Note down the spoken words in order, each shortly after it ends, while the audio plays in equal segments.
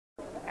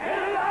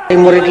ay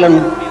murit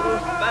lañu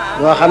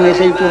yoo xam ne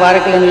sëñ Tuubaa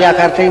rek lañu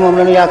yaakaar tey moom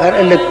lañu yaakaar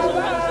ëllëg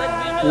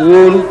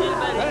wóolu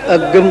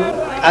ak gëm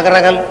ak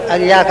ragal ak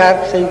yaakaar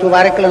sëñ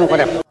Tuubaa rek lañu ko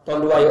def.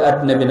 tolluwaayu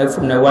àdduna bi nag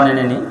fu mu ne wane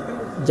na ni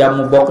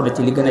jàmm bokk na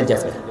ci li gën a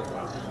jafe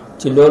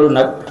ci loolu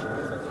nag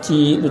ci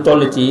lu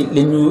toll ci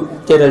li ñu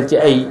cëral ci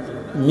ay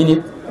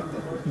minute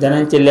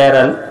danañ ci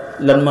leeral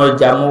lan mooy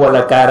jàmm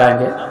wala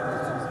kaaraange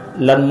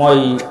lan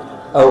mooy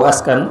aw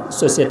askan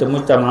société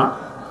mujtama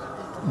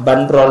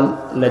ban rôle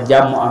la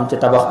jàmm am ci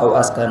tabax aw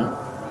askan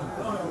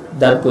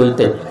daal koy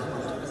tëj.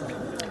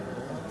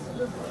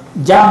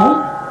 jàmm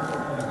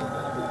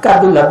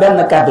kàddu la benn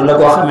kàddu la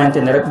koo xamante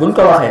ne rek buñ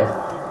ko waxee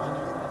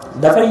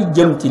dafay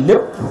jëm ci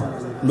lépp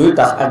luy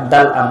tax ak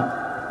dal am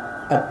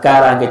ak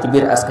kaaraange ci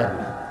biir askan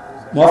bi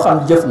moo xam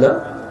jëf la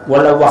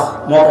wala wax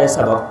moo koy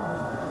sabab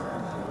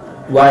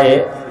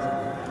waaye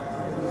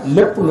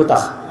lépp lu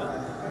tax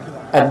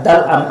ak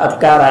dal am ak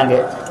kaaraange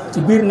ci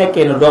biir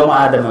nekkee ne doomu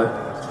aadama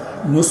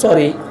ñu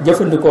sori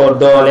jëfandikoo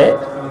doole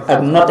ak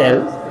noteel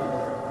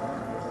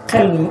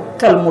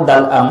xel mu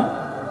dal am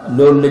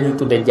loolu la ñu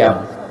tudde jàmm.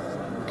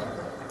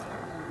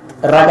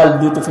 ragal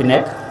duutu fi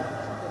nekk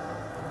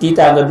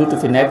tiitaanga duutu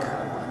fi nekk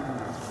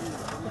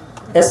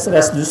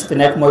stress duutu fi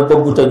nekk mooy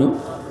bëggu tëju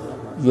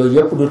yooyu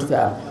yëpp duutu fi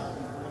am.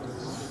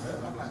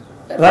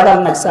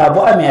 ragal nag saa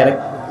bu amee rek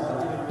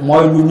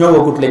mooy lu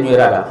ñëwagut la ñuy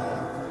ragal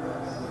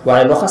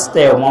waaye lu xas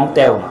teew moom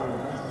teew na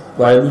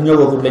waaye lu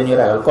ñëwagut la ñuy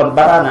ragal kon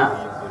baraana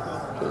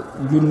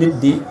lu nit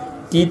di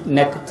tiit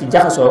nekk ci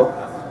jaxasoo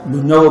lu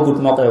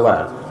ñëwagut moo koy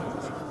waral.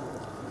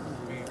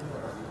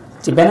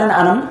 ci beneen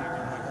anam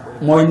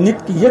mooy nit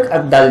ki yëg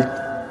ak dal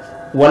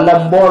wala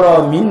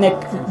mbooloo mi nekk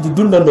di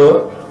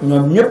dundandoo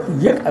ñoom ñëpp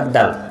yëg ak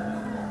dal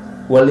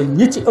wala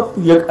ñi ci ëpp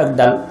yëg ak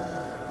dal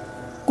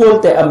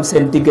kóolte am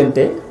seen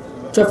diggante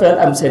cofeel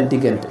am seen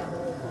diggante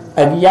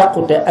ak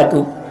yàqute ak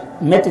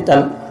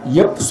mettital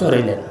yëpp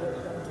sori leen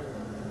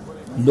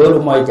loolu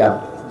mooy jàmm.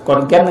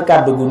 kon genn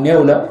kàddu gu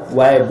néew la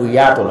waaye bu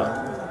yaatu la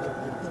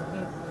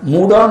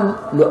mu doon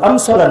lu am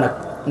solo nag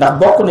ndax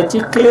bokk na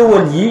ci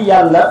xéewal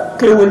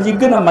yi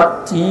gën a mag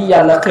ci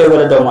yàlla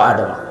xéewale doomu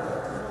aadama.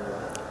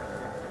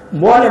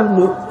 mboolem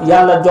lu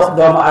yàlla jox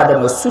doomu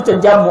aadama su ca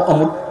jàmm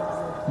amul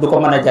du ko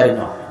mën a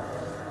jariñoo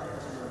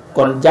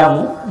kon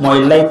jàmm mooy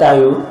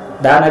laytaayu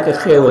daanaka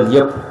xéewal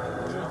yépp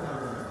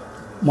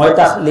mooy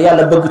tax li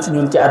yàlla bëgg ci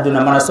ñun ci àdduna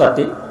mën a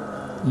sotti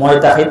mooy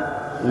taxit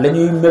la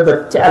ñuy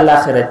mébét ci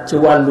àllaaxira ci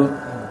wàllu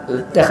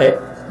texe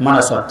mën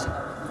a sotti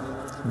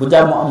bu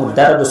jàmm amul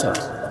dara du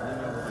sotti.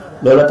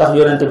 loolu tax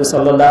yonente bi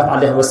sallallahu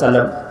alayhi wa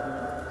sallam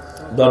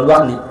doon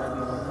wax ni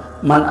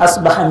man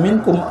asbaha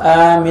minkum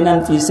aminan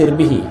fi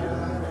sirbihi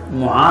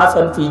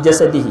muaafan fi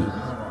jasadihi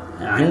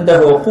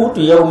indahu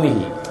quutu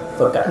yawmihi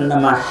fa ka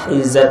annama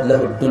xizat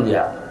lahu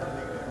dunya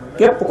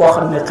képp koo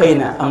xam ne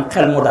xëy na am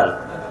xel mu dal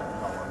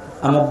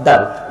amuk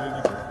dal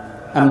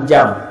am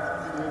jàmm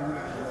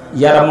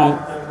yaramam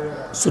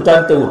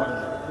sutantewut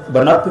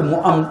ba noppi mu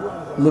am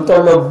lu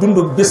tolloog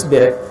dundu bis bi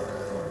rek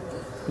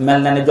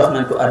mel na ne jox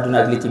nañ ko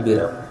àdduna ak li ci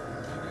biiram.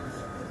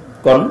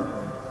 kon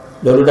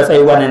loolu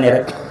dafay wane ni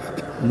rek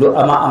lu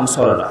ama am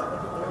solo la.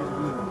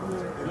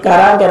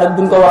 kaaraange nag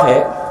buñ ko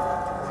waxee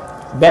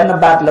benn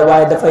baat la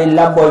waaye dafay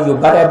làmboo yu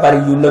bare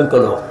bari yu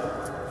lënkaloo.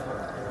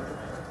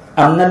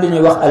 am na lu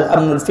ñuy wax al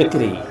amnul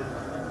fikri yi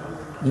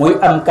muy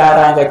am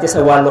kaaraange ci sa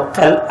wàllu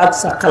xel ak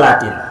sa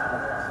xalaatin.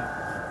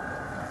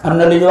 am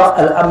na lu ñuy wax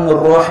al amnul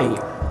ruuxi yi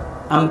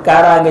am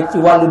kaaraange ci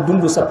wàllu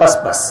dund sa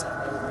pas-pas.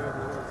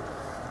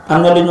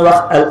 am na lu ñuy wax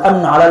al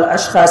amnu ala al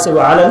ashxaasi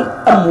wa ala al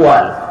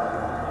amwaal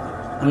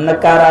am na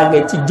kaaraange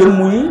ci jëmm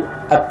yi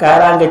ak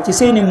kaaraange ci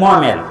seeni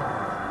moomeel.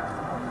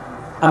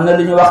 am na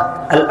lu ñuy wax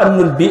al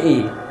amnul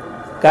bii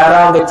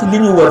kaaraange ci li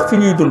ñu wër fi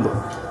ñuy dund.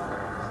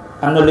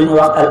 am na lu ñuy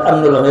wax al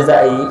amnul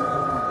ghizaa'i yi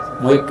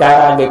mooy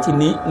kaaraange ci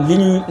li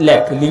ñuy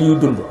lekk li ñuy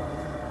dund.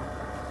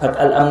 ak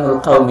al amnul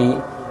qawmi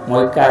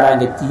mooy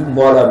kaaraange ci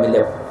mbooloo mi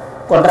lépp.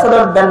 kon dafa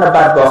doon benn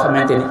baat boo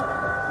xamante ni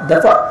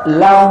dafa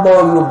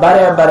lamboo yu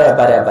bare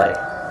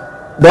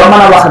doo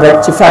mën a wax rek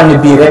ci fànn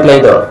bii rek lay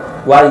doon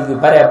waaye yu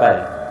bare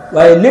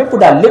waaye lépp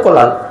daal li ko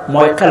lal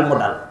mooy xel mu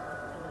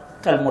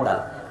dal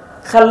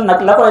xel nag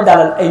la koy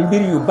dalal ay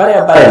mbir yu bare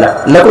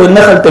la koy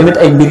nëxal tamit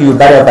ay mbir yu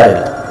bare la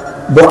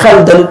bu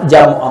xel dalut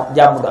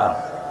jàmm du am.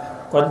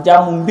 kon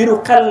jàmm mbiru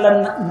xel la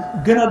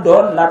gën a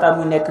doon laata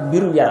mu nekk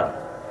mbiru yaram.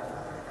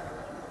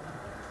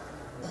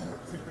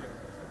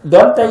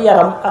 doonte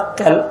yaram ak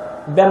xel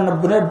benn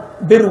bu ne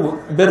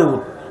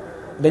bëriwut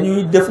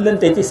dañuy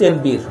deflante ci seen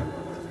biir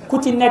ku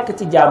ci nekk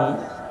ci jàmm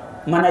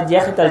mën a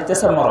jeexital ca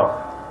sa morom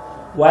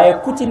waaye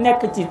ku ci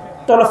nekk ci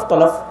tolof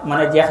mën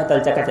a jeexital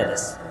ca ka ca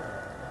des.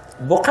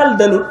 bu xel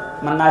dalut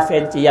mën naa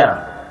feeñ ci yaram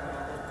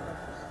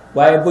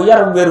waaye bu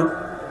yaram wérut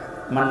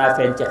mën naa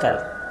feeñ ci xel.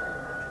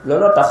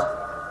 looloo tax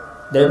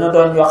dañoo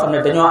doon ñoo xam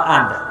ne dañoo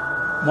ànd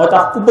moo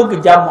tax ku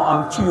bëgg jàmm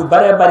am ci yu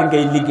bare bari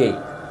ngay liggéey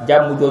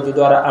jàmm jooju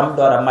door a am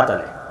door a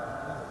matale.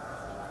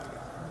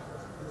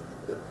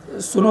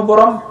 sunu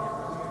borom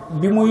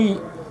bi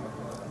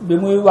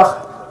muy wax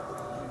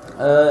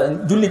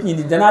jullit ñi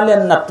ni danaa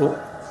leen nattu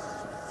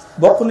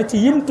bokk na ci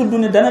yim tudd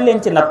ni dana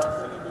leen ci nattu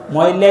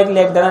mooy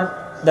léeg-léeg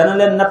dana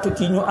leen nattu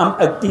ci ñu am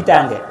ak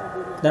tiitaange,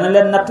 dana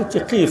leen nattu ci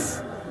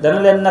xiif, dana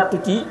leen nattu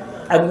ci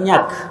ak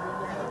ñàkk,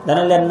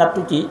 dana leen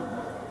nattu ci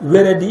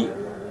wéradi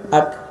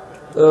ak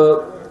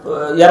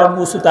yaram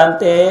bu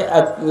sutante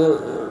ak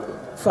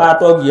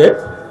faatoog yëpp.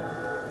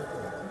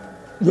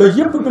 yooyu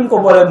yëpp bi mu ko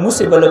boolee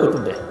musiba la ko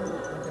tudde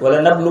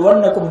wala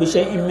nabluwannakum bi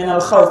shay'in min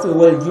al xawfi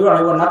wal juu'i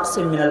wa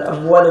naqsin min al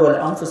amwali wal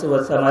anfusi wa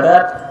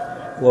thamarat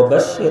wa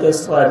bashir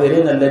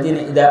as-sabirin alladina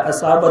ida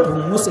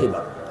asabatuhum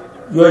musiba.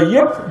 yooyu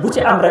yëpp bu ci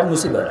am rek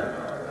musiba la.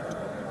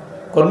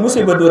 kon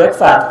musiba du rek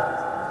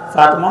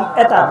faatu moom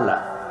étape la,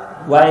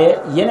 waaye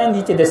yeneen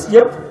yi ci des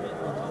yëpp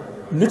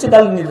lu ci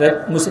dal nit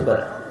rek musiba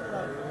la.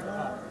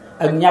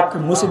 ak ñàkk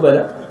musiba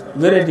la,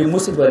 wéradi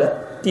musiba la,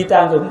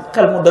 tiitaanga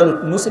xel mu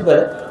dalut musiba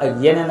la, ak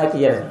yeneen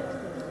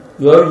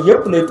yooyu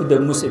yëpp lay tudde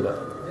musiba.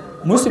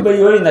 musiba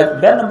yooyu nag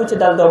benn bu ci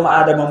dal doomu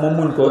aadama mu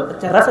muñ ko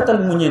te rafetal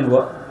muñin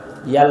wa,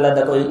 yàlla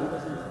da koy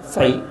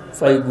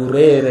fay gu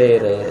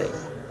rëy.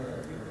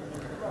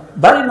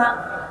 bari na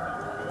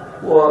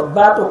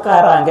baatu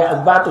kaaraange ak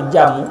baatu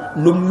jàmm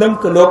lum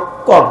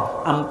lënkaloog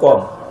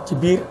koom ci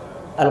biir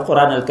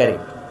alquran al karim.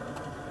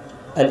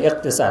 al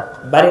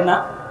iqtisaad bari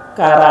na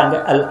kaaraange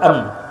al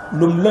amn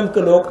lum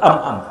lënkaloog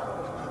am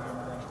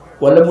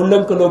wala mu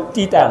lënkaloog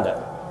tiitaanga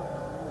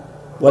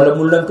wala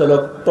mu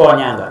lënkaloog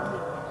tooñaanga.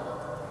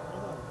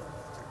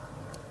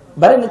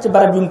 bari na ci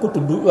barab yu mu ko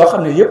tudd yoo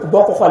xam ne yépp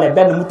boo ko xoolee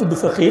benn mu tudd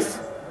fa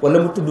xiif wala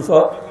mu tudd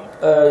fa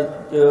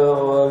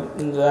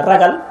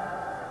ragal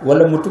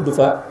wala mu tudd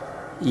fa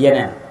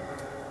yeneen.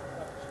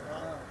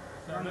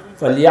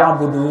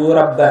 falyabudu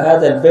rabba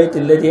hada al bayt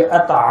alladi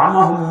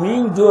at'amahum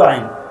min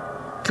ju'in,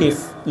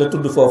 xiif la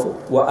tudd foofu,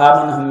 wa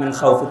amanahum min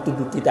xawf tudd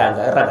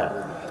tiitaanga ragal.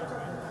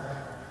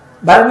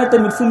 bari na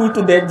tamit fu muy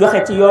tuddee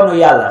joxe ci yoonu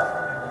yàlla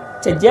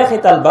ca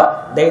jeexital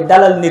ba day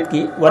dalal nit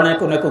ki, wane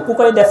ko ne ko ku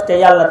koy def te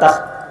yàlla tax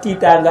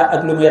tiitaanga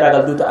ak lu muy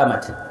ragal duutu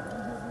amati.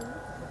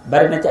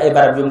 bari na ci ay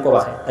barab yu mu ko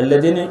waxee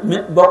alladina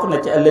bokk na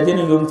ci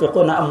alladina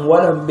yunfiquna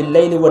amwalahum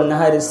billayli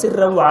wannahaari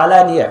sirran wa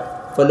alaaniya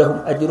fa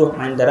lahum ajruhum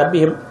inda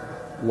rabbihim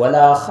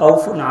wala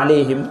xawfun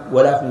alayhim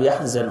wala hum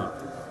yaxzanun.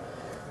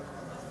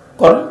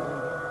 kon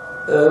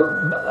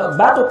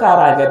baatu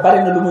kaaraange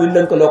bari na lu muy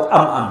lënkaloog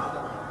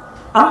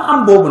am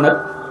boobu nag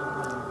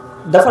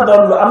dafa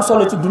doon lu am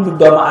solo ci dundu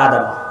doomu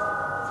aadama,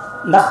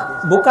 ndax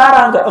bu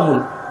kaaraange amul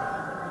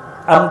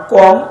am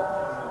koom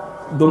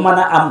du mën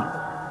a am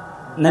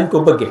nañ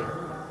ko bëggee.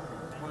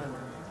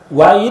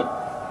 waaye it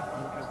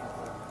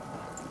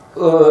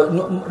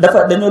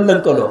dañoo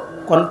lënkaloo,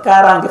 kon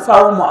kaaraange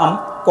faaw mu am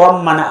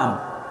koom mën a am,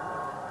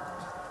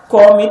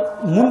 koom it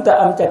munta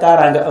am ca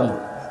kaaraange amul.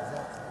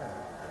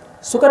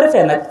 su ko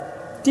defee nag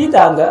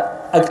tiitaanga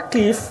ak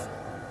xiif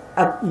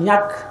ak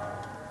ñàkk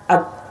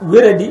ak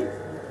wéradi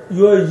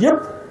yooyu yëpp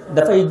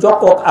dafay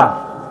jokkoo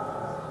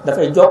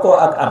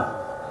ak am.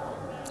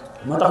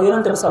 moo tax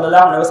yonente bi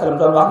sallallahu alayhi wa sallam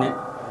doon wax ne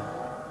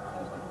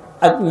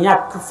ak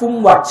ñàkk fu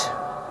mu wàcc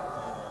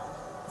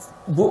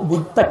bu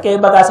takkee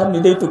bagaasam ni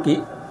day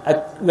tukki ak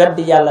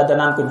weddi yàlla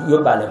danaan ko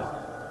yóbbaale ma.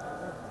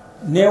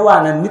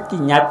 neewaana nit ki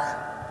ñàkk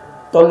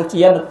toll ci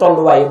yenn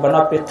tolluwaay ba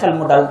noppi xel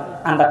mu dal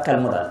ànd ak xel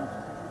mu dal.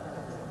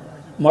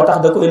 moo tax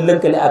da koy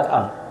lënkale ak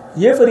am.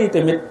 yéefar yi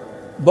tamit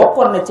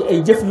bokkoon na ci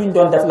ay jëf yuñ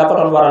doon def la ko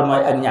doon waral mooy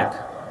ak ñàkk,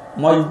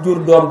 mooy jur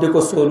doom di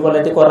ko sóol wala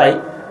di ko rey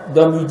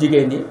doom yu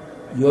jigéen ñi,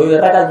 yooyu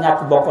ragal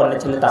ñàkk bokkoon na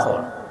ci li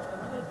taxoon,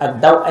 ak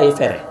daw ay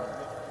fere.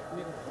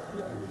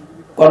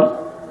 kon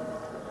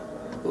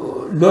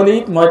loolu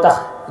it mooy tax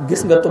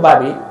gis nga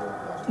tubaab yi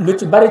lu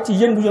ci bari ci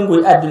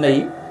yëngu-yënguy àdduna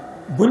yi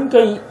bu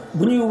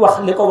ñuy wax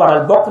li ko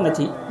waral bokk na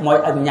ci mooy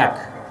ak ñàkk,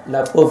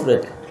 la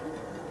pauvreté.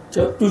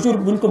 toujours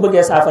buñ ko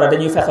bëggee saafara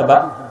dañuy fexe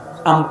ba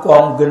am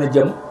koom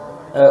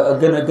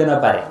gën a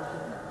bare.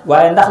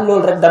 waaye ndax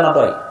loolu rek dana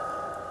doy,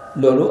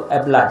 loolu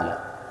ab laaj la.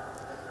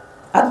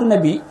 àdduna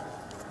bi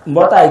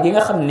mbootaay gi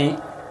nga xam ne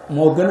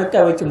moo gën a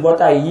kawe ci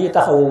mbootaay yi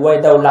taxawu way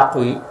daw làqu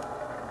yi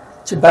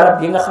ci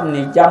barab yi nga xam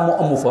ne jàmm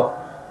amu fa,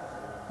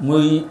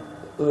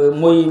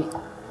 muy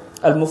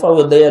al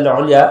mufawwidiyya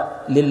al ulya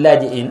lil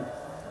laaji'in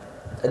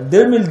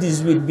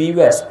 2018 bii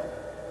weesu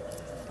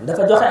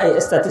dafa joxe ay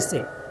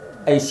statistiques,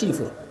 ay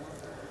chiffres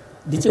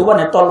di ci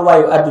wane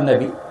tolluwaayu àdduna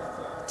bi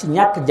ci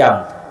ñàkk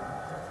jàmm.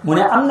 mu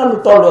ne am na lu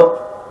tolloo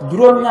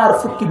juróom-ñaar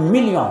fukki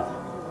millions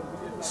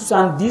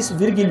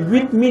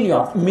 70,8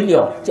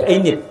 millions ci ay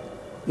nit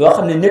yoo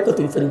xam ne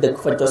nekkatuñ fañ dëkk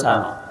fañ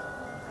cosaanoo.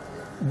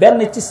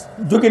 benn ci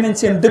jóge nañ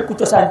seen dëkku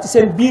cosaan ci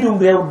seen biirum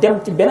réew dem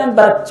ci beneen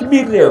barab ci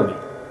biir réew mi,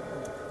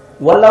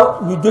 wala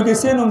ñu jóge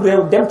seenum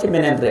réew dem ci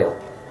meneen réew.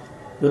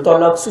 lu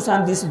tolloog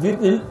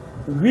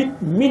 70,8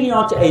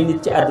 millions ci ay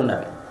nit ci àdduna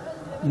bi.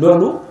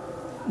 loolu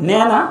nee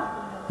na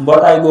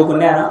mbootaay googu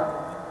nee na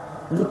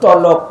lu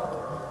tolloog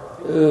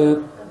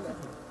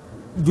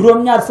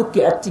juróom-ñaar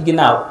fukki at ci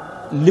ginnaaw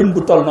lim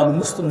bu toll noonu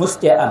mus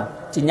cee am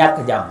ci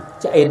ñàkk jàmm,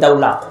 ci ay daw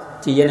làqu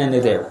ci yeneen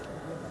réew.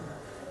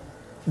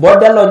 boo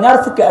delloo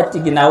ñaar fukki at ci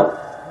ginnaaw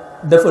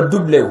dafa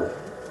doublé wu,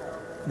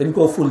 dañ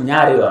koo ful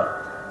ñaari yoon.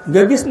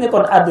 nga gis ne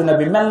kon àdduna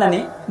bi mel na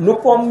ni lu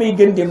koom muy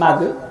gën di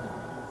màgg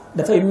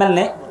dafay mel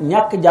ne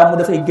ñàkk jàmm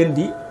dafay gën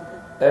di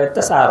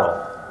tasaaroo.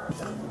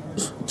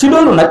 ci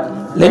loolu nag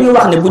la ñuy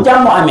wax ne bu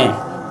jàmm amee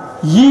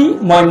yii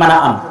mooy mën a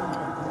am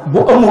bu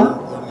amul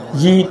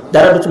yii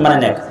dara du ci mën a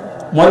nekk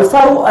mooy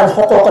faru al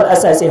xuquq al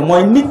asasiya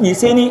mooy nit ñi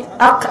seeni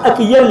àq ak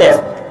yelleef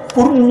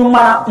pour mu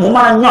mën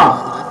a ñoom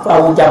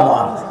faawu jàmm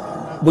am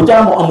bu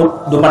jàmm amul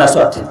du mën a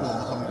sotti.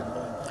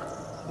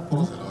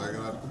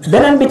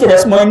 beneen bi ci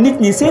des mooy nit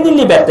ñi seeni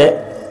liberté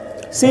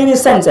seeni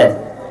sañ-sañ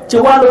ci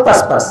wàllu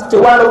pas-pas ci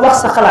wàllu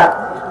wax sa xalaat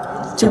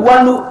ci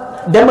wàllu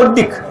dem ak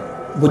dikk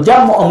bu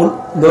jàmm amul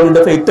loolu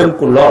dafay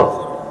tënku lool.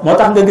 moo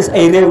tax nga gis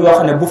ay réew yoo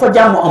xam ne bu fa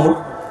jàmm amul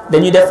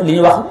dañuy def li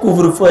ñuy wax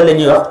couvre-feu la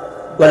ñuy wax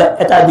wala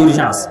état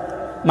d'urgence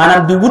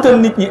maanaam di wutal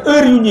nit ñi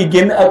heure yu ñuy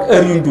génn ak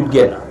heure yu ñu dul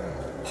génn.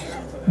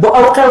 bu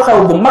aw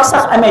xew-xew bu mag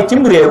sax amee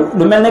cim réew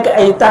lu mel ne que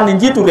ay tànn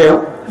njiitu réew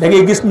da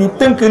ngay gis ñu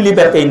tënk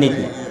liberté nit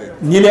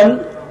ñi leen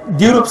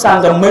diirub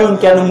sàngam mayuñ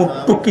kenn mu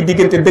tukki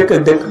diggante dëkk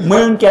ak dëkk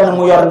mayuñ kenn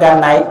mu yor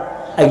ngànnaay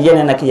ak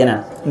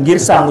yeneen ngir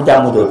sàmm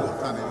jàmm doolu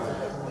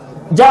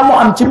jàmm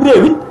am cim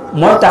réew it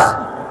mooy tax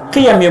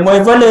xiyam yi mooy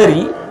valeur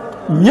yi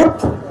ñëpp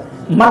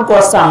man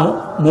koo sàmm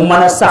mu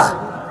mën a sax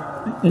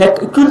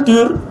nekk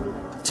culture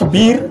ci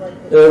biir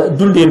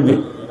dundin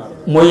bi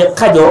muy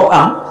xajoo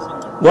am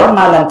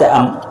warmaalante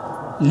am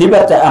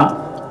liberté am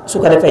su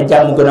ko defee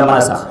jàmm gën a mën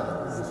a sax.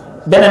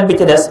 beneen bi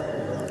ci des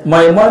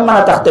mooy mën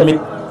a tax tamit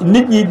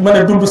nit ñi mën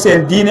a dund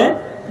seen diine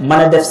mën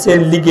a def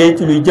seen liggéey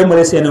ci luy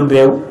jëmale seenum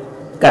réew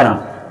kanam.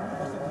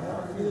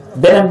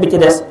 beneen bi ci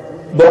des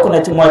bokk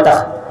na ci mooy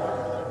tax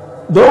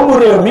doomu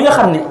réew mi nga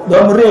xam ne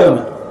doomu réew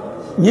mi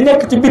ñi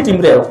nekk ci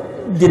bitim réew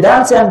di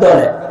daan seen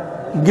doole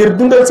ngir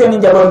dundal seen i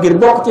njaboot ngir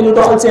bokk ci lu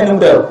doxal seenum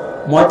réew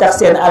mooy tax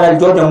seen alal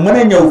jooju mën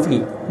a ñëw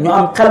fii ñu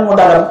am xel mu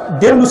dalam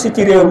dellu si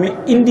ci réew mi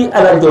indi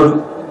alal jooju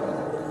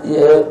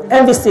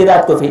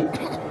investiraat ko fi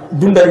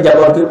dundal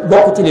njaboot gi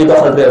bokk ci li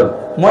doxal réew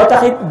mi mooy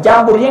tax it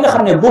jàmbur yi nga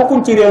xam ne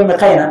bokkuñ ci réew mi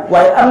xëy na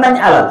waaye am nañ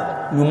alal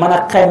ñu mën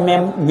a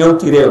xemmeem ñëw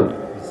ci réew mi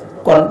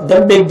kon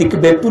dem beeg dikk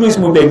beeg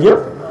tourisme beeg yëpp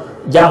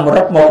jàmm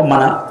rek moo ko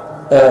mën a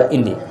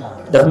indi.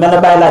 daf mel ne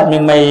bàyyi laaj mi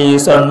ngi may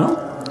sonn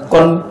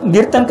kon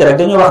ngir tënk rek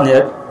dañuy wax ni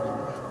rek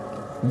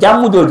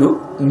jàmm jooju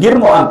ngir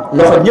mu am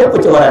loxo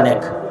ñëpp ci war a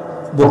nekk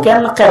bu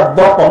kenn xeeb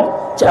boppam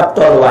ci ab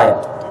tolluwaayam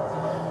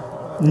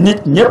nit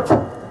ñëpp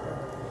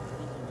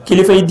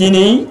kilifay diine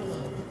yi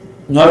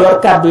ñoo yor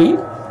kàddu yi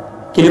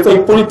kilifay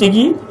politique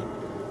yi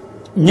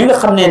ñi nga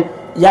xam ne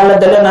yàlla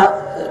da leen a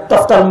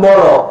toftal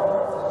mbooloo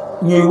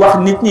ñuy wax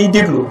nit ñiy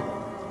déglu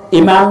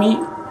imaam yi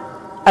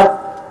ak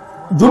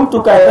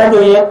jumtukaay rajo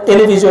yi ak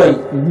télévision yi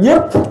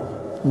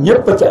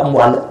ñëpp ci am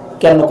wàll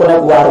kenn ku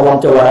nekk waar wam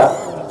ca war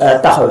a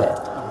taxawee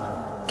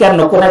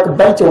kenn ku nekk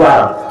bañ ci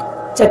waaram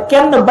ca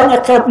kenn bañ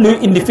a xeeb luy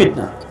indi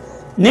fitna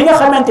ni nga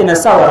xamante ne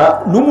sawara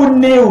lu mu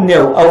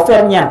néew aw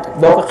ferñeent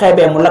boo ko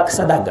xeebee mu lakk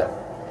sa dàgg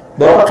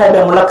boo ko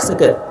xeebee mu lakk sa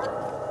kër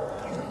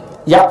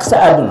yàq sa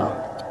àdduna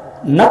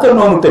naka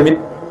noonu tamit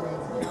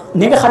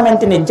ni nga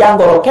xamante ni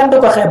jàngoro kenn du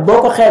ko xeeb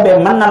boo ko xeebee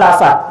mën na laa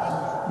faat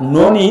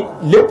noonu it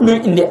lépp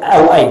luy indi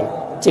aw ay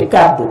ci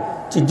kàddu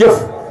ci jëf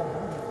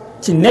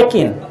ci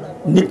nekkin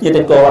nit ñi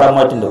dañ koo war a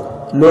moytandiku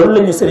loolu la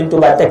ñu Sëriñ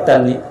Tuubaa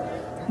tegtal ni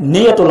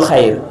niyatul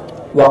xayr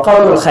wa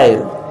qawlul xayr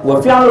wa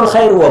fi'lul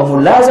xayr wa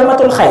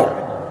mulazamatul xayr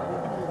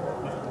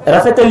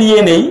rafetal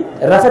yéene yi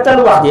rafetal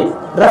wax ji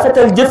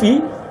rafetal jëf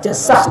yi ca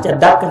sax ca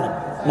dàkk na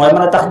mooy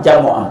mën a tax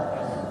jàmm am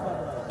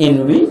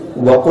in wi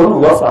wa qul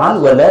wa faal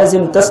wa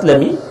lazim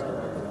taslami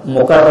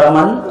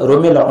mukarraman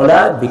rumil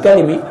ula bi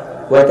kalimi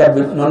waykat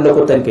bi noonu la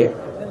ko tënkee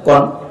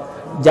kon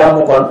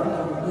jàmm kon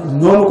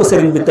noonu ko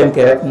sëriñ bi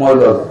tënkee rek mooy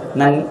loolu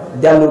nañ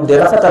dellu di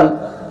rafetal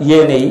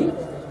yéene yi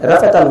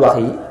rafetal wax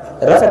yi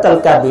rafetal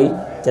kàddu yi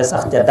ca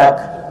sax ca dàkk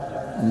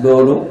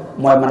loolu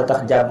mooy mën a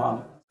tax jàmm am.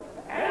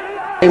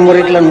 ay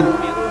murit lañu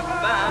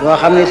yoo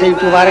xam ne sëñ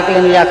Tuubaa rek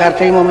lañu yaakaar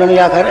tey moom lañu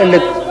yaakaar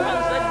ëllëg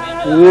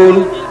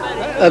wóolu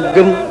ak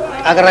gëm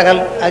ak ragal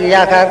ak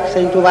yaakaar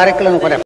sëñ Tuubaa rek lañu ko def.